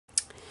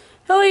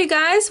Hello you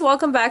guys,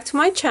 welcome back to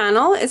my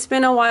channel. It's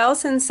been a while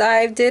since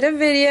I did a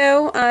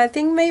video, I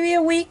think maybe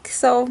a week,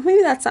 so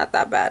maybe that's not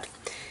that bad.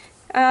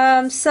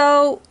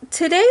 So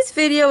today's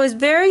video is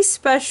very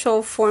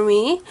special for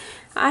me.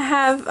 I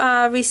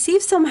have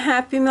received some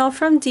Happy Mail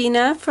from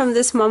Dina from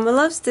this Mama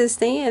Loves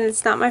Disney, and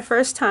it's not my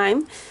first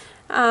time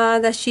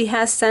that she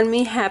has sent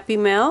me Happy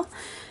Mail.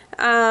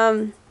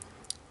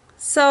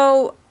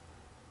 So,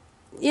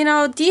 you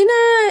know,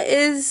 Dina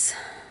is...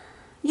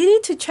 You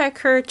need to check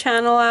her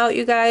channel out,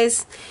 you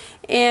guys,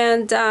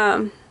 and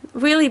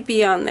really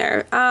be on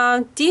there.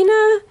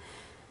 Dina,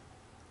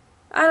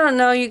 I don't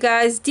know, you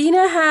guys.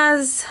 Dina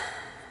has...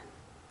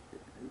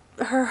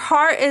 Her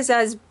heart is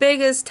as big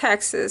as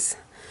Texas.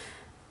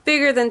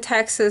 Bigger than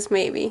Texas,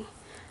 maybe.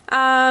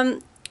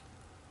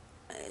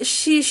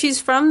 She's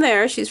from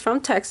there. She's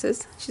from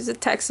Texas. She's a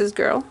Texas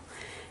girl.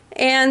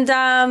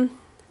 And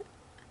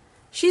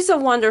she's a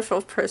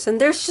wonderful person.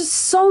 There's just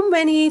so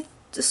many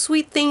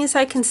sweet things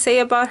I can say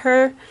about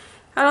her.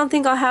 I don't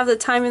think I'll have the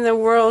time in the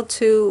world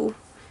to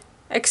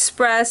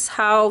express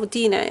how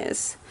Dina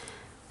is.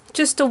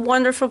 Just a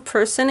wonderful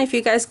person. If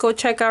you guys go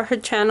check out her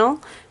channel,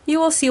 you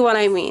will see what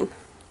I mean.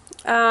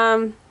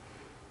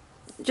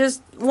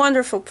 Just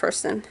wonderful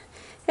person.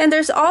 And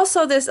there's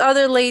also this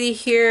other lady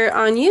here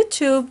on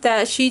YouTube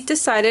that she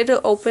decided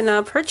to open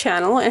up her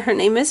channel, and her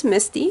name is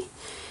Misty.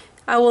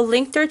 I will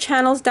link their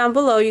channels down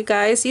below, you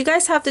guys. You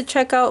guys have to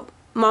check out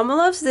Mama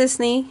Loves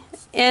Disney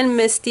and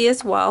Misty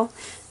as well.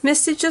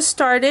 Misty just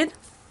started.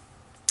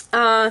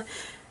 Dina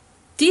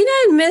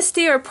and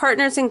Misty are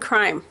partners in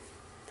crime.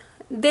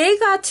 They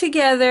got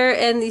together,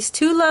 and these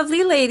two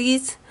lovely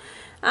ladies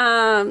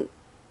got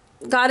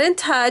in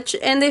touch,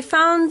 and they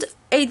found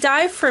a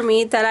dye for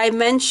me that I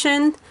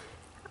mentioned.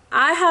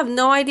 I have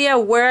no idea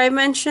where I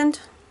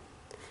mentioned,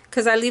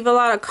 because I leave a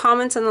lot of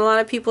comments on a lot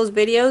of people's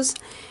videos.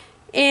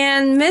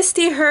 And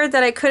Misty heard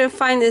that I couldn't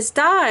find this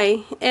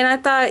dye, and I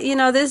thought, you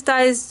know, this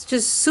dye is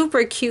just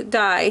super cute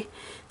dye,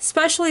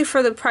 especially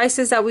for the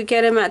prices that we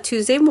get them at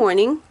Tuesday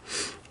Morning.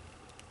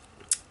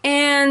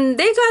 And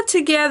they got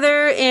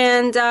together,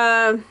 and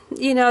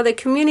you know, they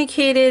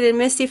communicated, and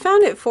Misty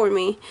found it for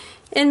me,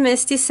 and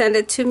Misty sent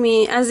it to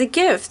me as a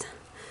gift.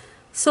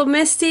 So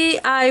Misty,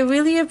 I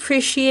really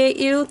appreciate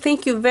you.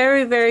 Thank you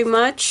very, very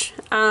much.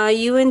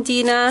 You and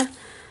Dina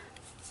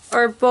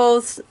are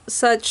both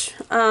such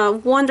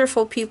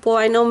wonderful people.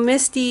 I know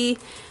Misty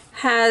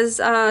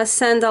has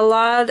sent a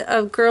lot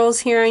of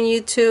girls here on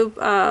YouTube,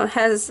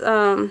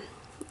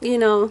 you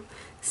know,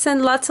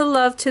 send lots of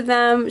love to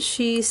them.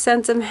 She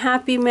sends them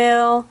Happy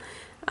Mail.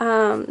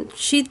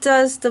 She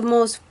does the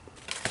most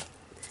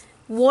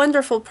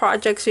wonderful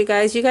projects, you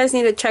guys. You guys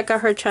need to check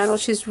out her channel.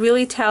 She's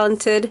really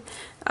talented.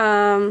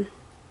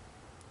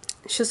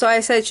 So I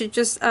said she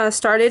just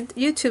started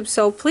YouTube,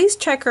 so please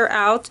check her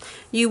out.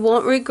 You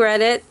won't regret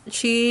it.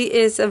 She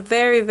is a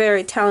very,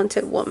 very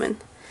talented woman.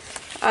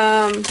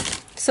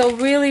 So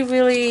really,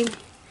 really,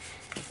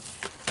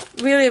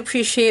 really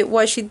appreciate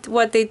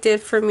what they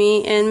did for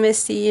me. And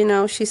Misty, you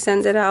know, she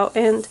sent it out,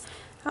 and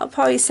I'll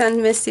probably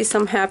send Misty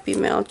some Happy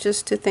Mail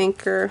just to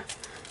thank her,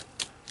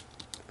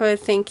 or a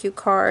thank you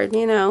card.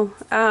 You know,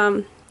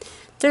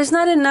 there's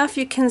not enough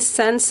you can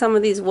send some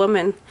of these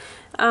women.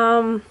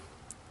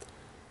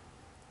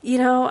 You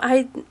know,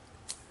 I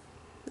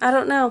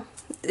don't know.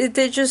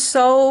 They're just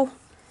so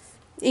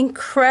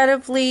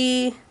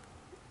incredibly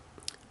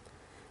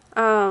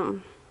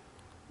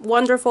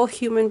wonderful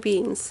human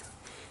beings.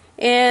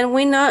 And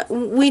we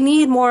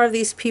need more of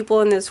these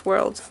people in this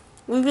world.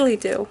 We really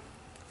do.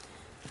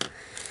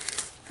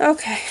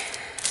 Okay.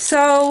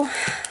 So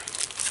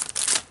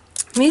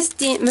Miss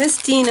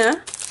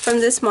Dina from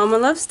this Mama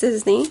Loves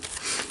Disney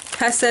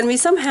has sent me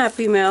some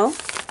Happy Mail.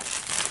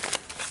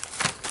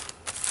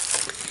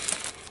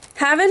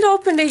 Haven't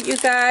opened it, you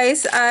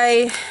guys.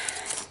 I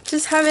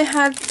just haven't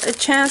had a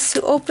chance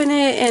to open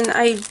it, and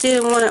I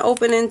didn't want to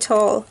open it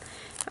until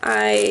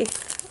I,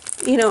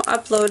 you know,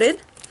 uploaded.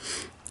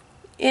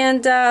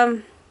 And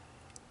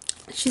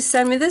she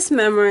sent me this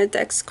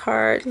Memoredex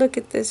card. Look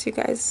at this, you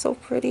guys. So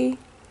pretty.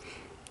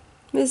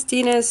 Miss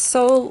Dina is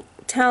so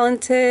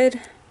talented.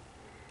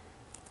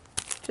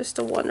 Just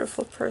a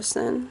wonderful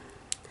person.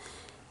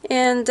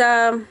 And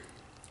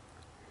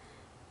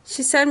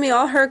she sent me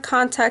all her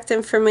contact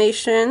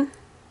information.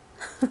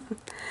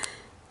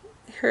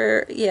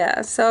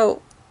 Yeah,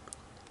 so,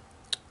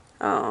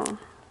 oh.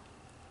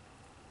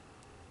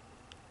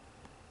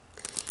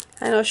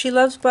 I know she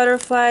loves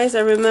butterflies.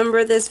 I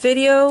remember this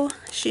video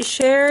she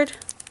shared.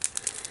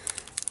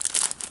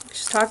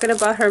 She's talking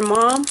about her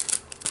mom.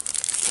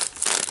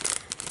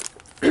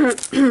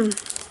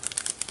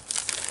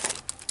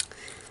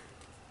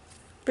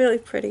 Really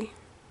pretty.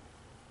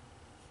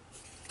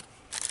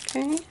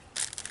 Okay.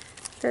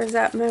 There's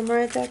that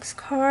Memoredex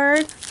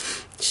card.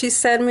 She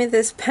sent me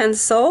this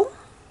pencil.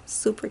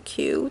 Super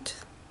cute.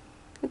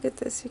 Look at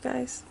this, you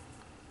guys.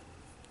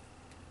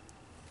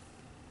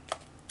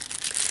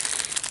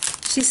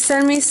 She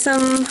sent me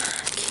some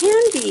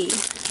candy.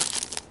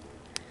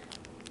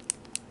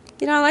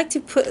 You know, I like to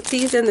put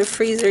these in the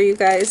freezer, you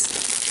guys.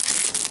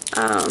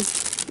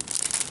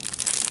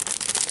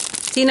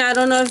 Dina, I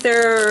don't know if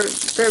they're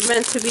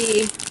meant to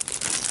be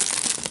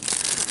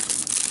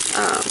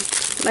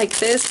like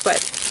this,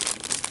 but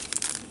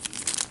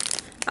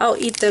I'll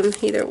eat them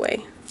either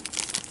way.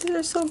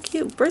 They're so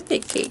cute. Birthday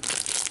cake.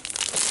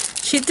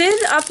 She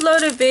did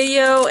upload a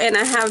video and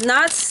I have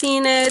not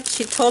seen it.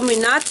 She told me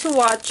not to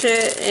watch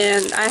it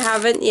and I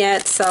haven't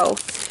yet, so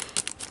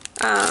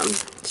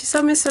she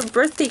sent me some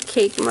birthday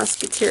cake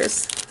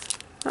musketeers.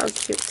 How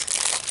cute.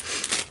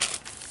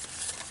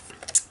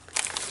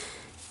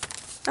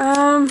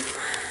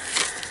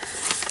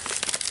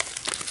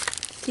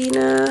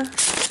 Dina,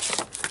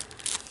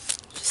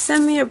 she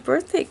sent me a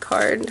birthday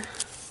card.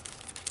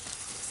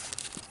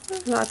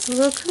 Lots of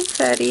little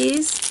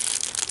confettis.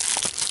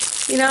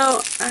 You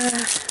know,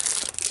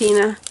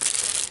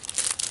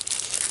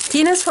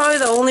 Dina's probably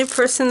the only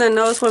person that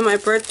knows when my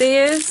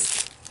birthday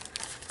is.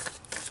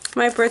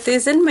 My birthday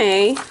is in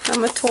May.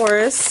 I'm a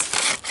Taurus.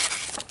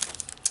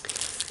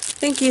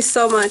 Thank you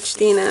so much,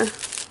 Dina.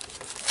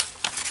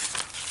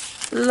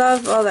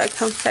 Love all that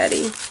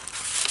confetti.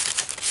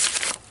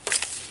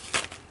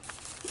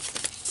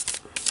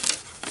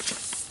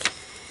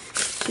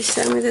 She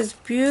sent me this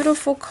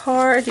beautiful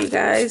card, you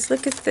guys.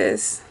 Look at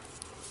this.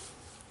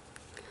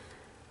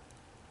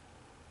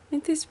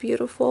 Ain't this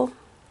beautiful?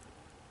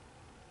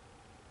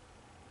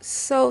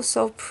 So,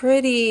 so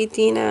pretty,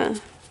 Dina.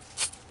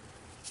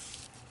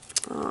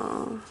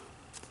 Oh,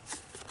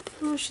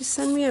 she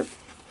sent me a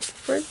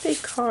birthday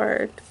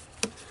card.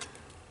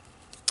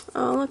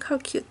 Oh, look how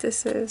cute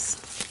this is.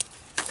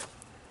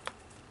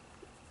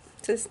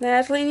 It says,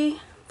 Natalie,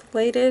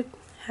 belated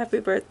happy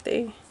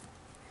birthday.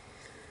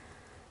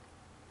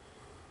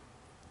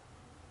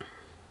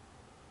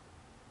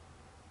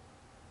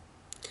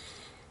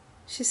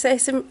 She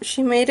says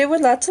she made it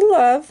with lots of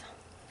love.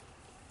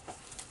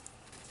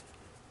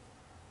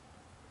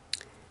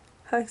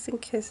 Hugs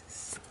and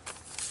kisses.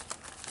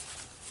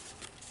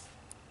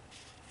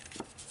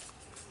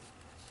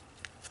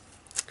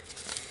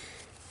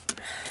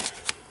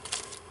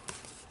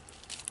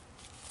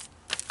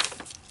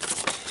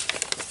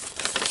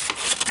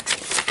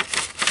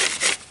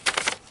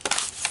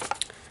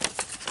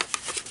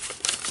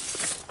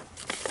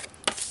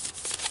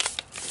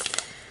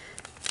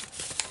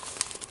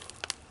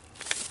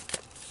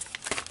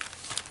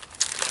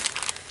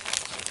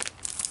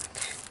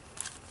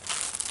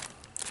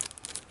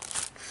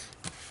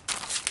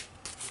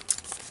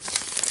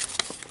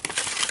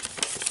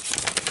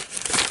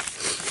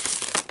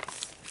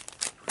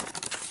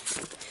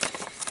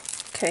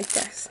 Okay,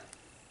 guys.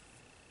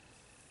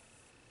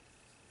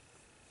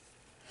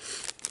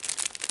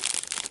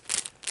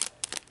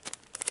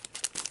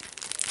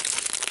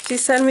 She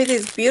sent me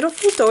these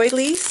beautiful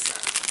doilies.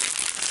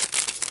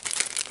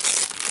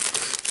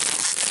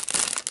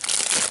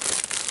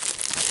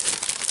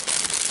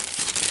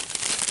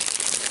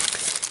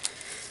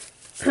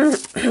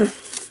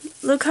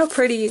 Look how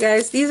pretty, you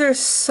guys. These are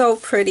so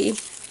pretty.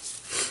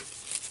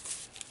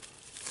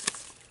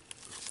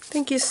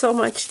 Thank you so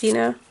much,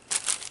 Dina.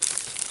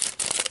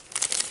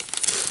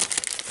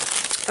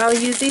 I'll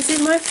use these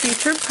in my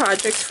future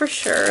projects for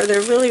sure.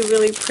 They're really,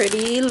 really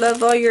pretty.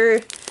 Love all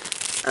your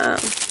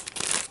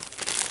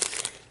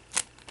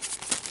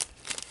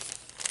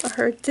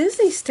her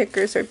Disney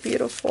stickers are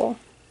beautiful.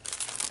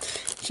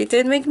 She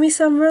did make me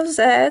some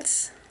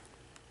rosettes.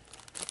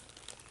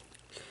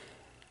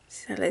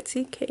 So let's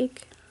eat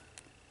cake.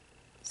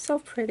 So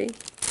pretty.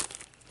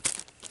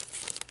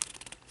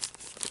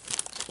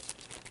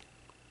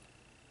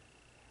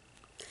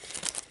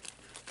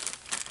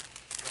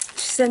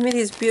 Sent me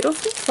these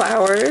beautiful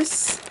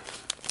flowers.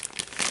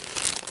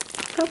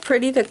 How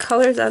pretty the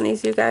colors on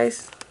these, you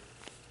guys.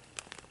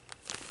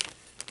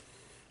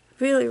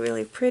 Really,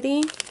 really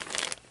pretty.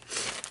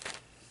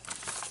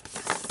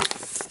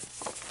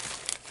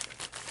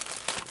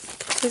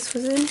 This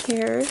was in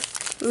here.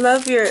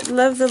 Love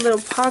the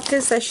little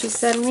pockets that she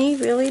sent me.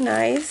 Really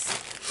nice.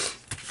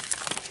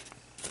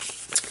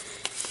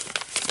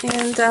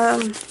 And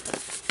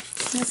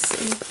let's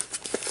see.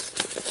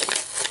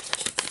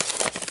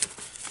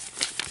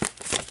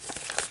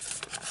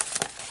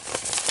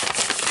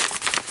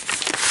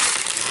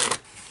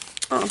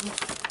 Oh,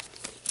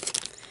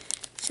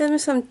 sent me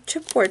some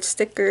chipboard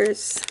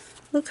stickers.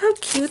 Look how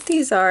cute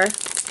these are.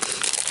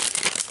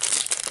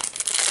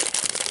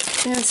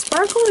 And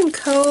Sparkle &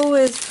 Co.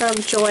 is from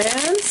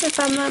Joann's, if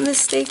I'm not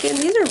mistaken.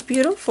 These are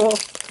beautiful.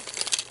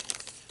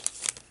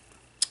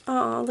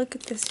 Oh, look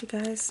at this, you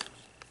guys.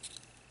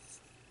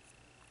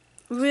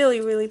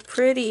 Really, really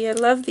pretty. I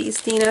love these,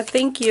 Dina.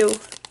 Thank you.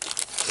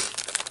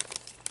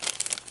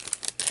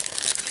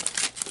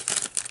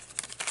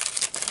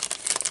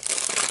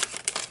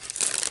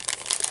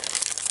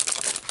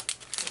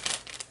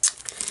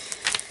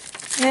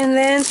 And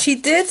then she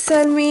did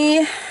send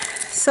me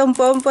some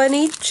Bone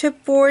Bunny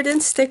chipboard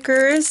and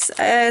stickers,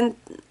 and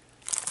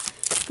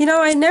you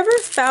know, I never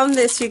found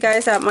this, you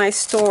guys, at my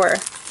store,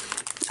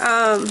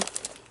 and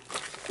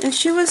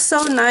she was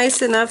so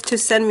nice enough to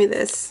send me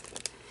this.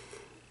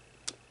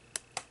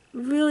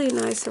 Really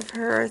nice of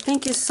her.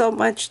 Thank you so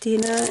much,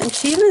 Dina. And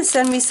she even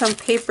sent me some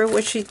paper,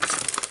 which she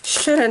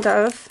shouldn't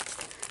have,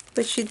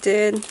 but she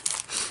did.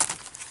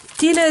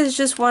 Dina is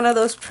just one of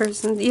those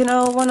persons, you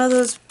know, one of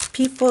those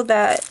people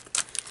that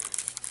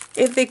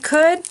if they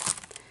could,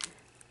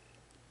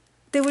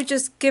 they would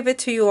just give it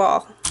to you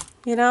all,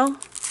 you know?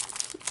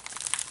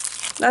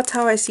 That's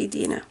how I see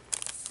Dina.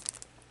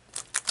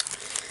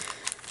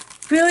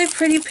 Really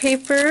pretty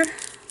paper.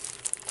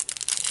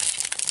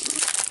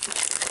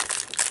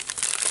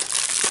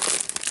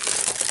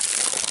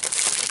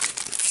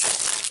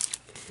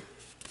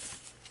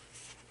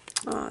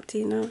 Oh,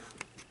 Dina.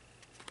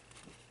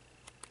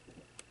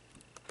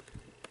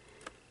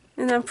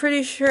 And I'm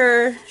pretty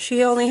sure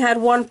she only had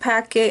one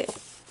packet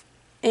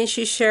and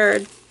she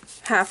shared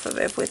half of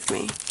it with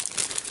me.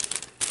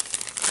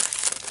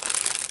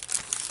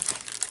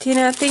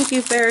 Dina, thank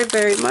you very,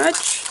 very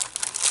much.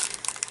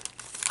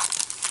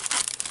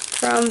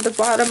 From the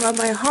bottom of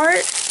my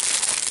heart.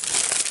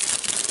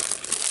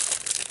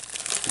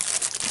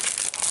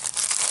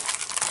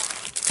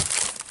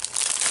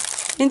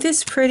 Isn't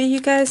this pretty,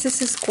 you guys?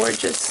 This is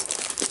gorgeous.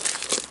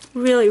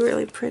 Really,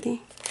 really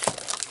pretty.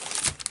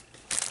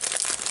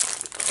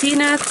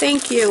 Dina,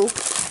 thank you.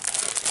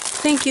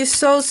 Thank you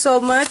so, so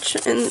much.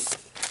 And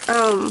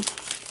I'm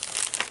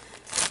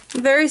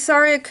very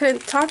sorry I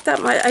couldn't talk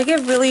that much. I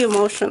get really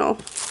emotional.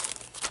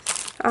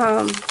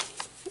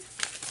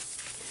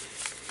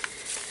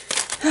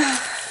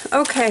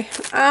 Okay.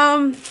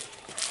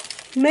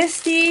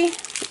 Misty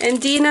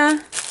and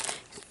Dina,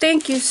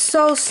 thank you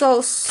so,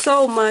 so,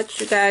 so much,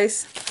 you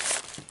guys.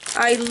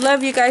 I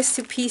love you guys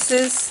to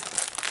pieces.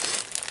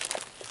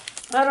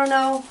 I don't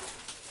know.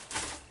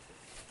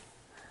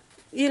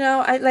 You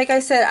know, like I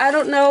said, I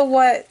don't know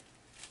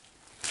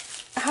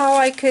how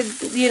I could,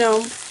 you know,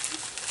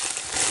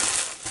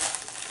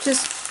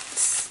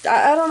 just,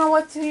 I don't know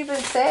what to even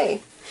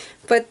say.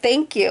 But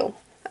thank you.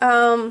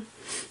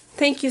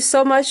 Thank you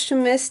so much to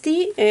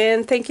Misty,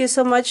 and thank you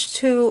so much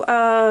to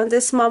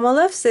This Mama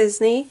Loves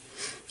Disney.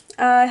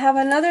 I have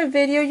another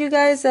video, you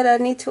guys, that I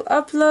need to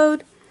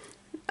upload.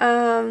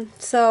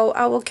 So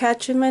I will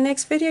catch you in my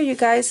next video, you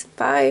guys.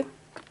 Bye.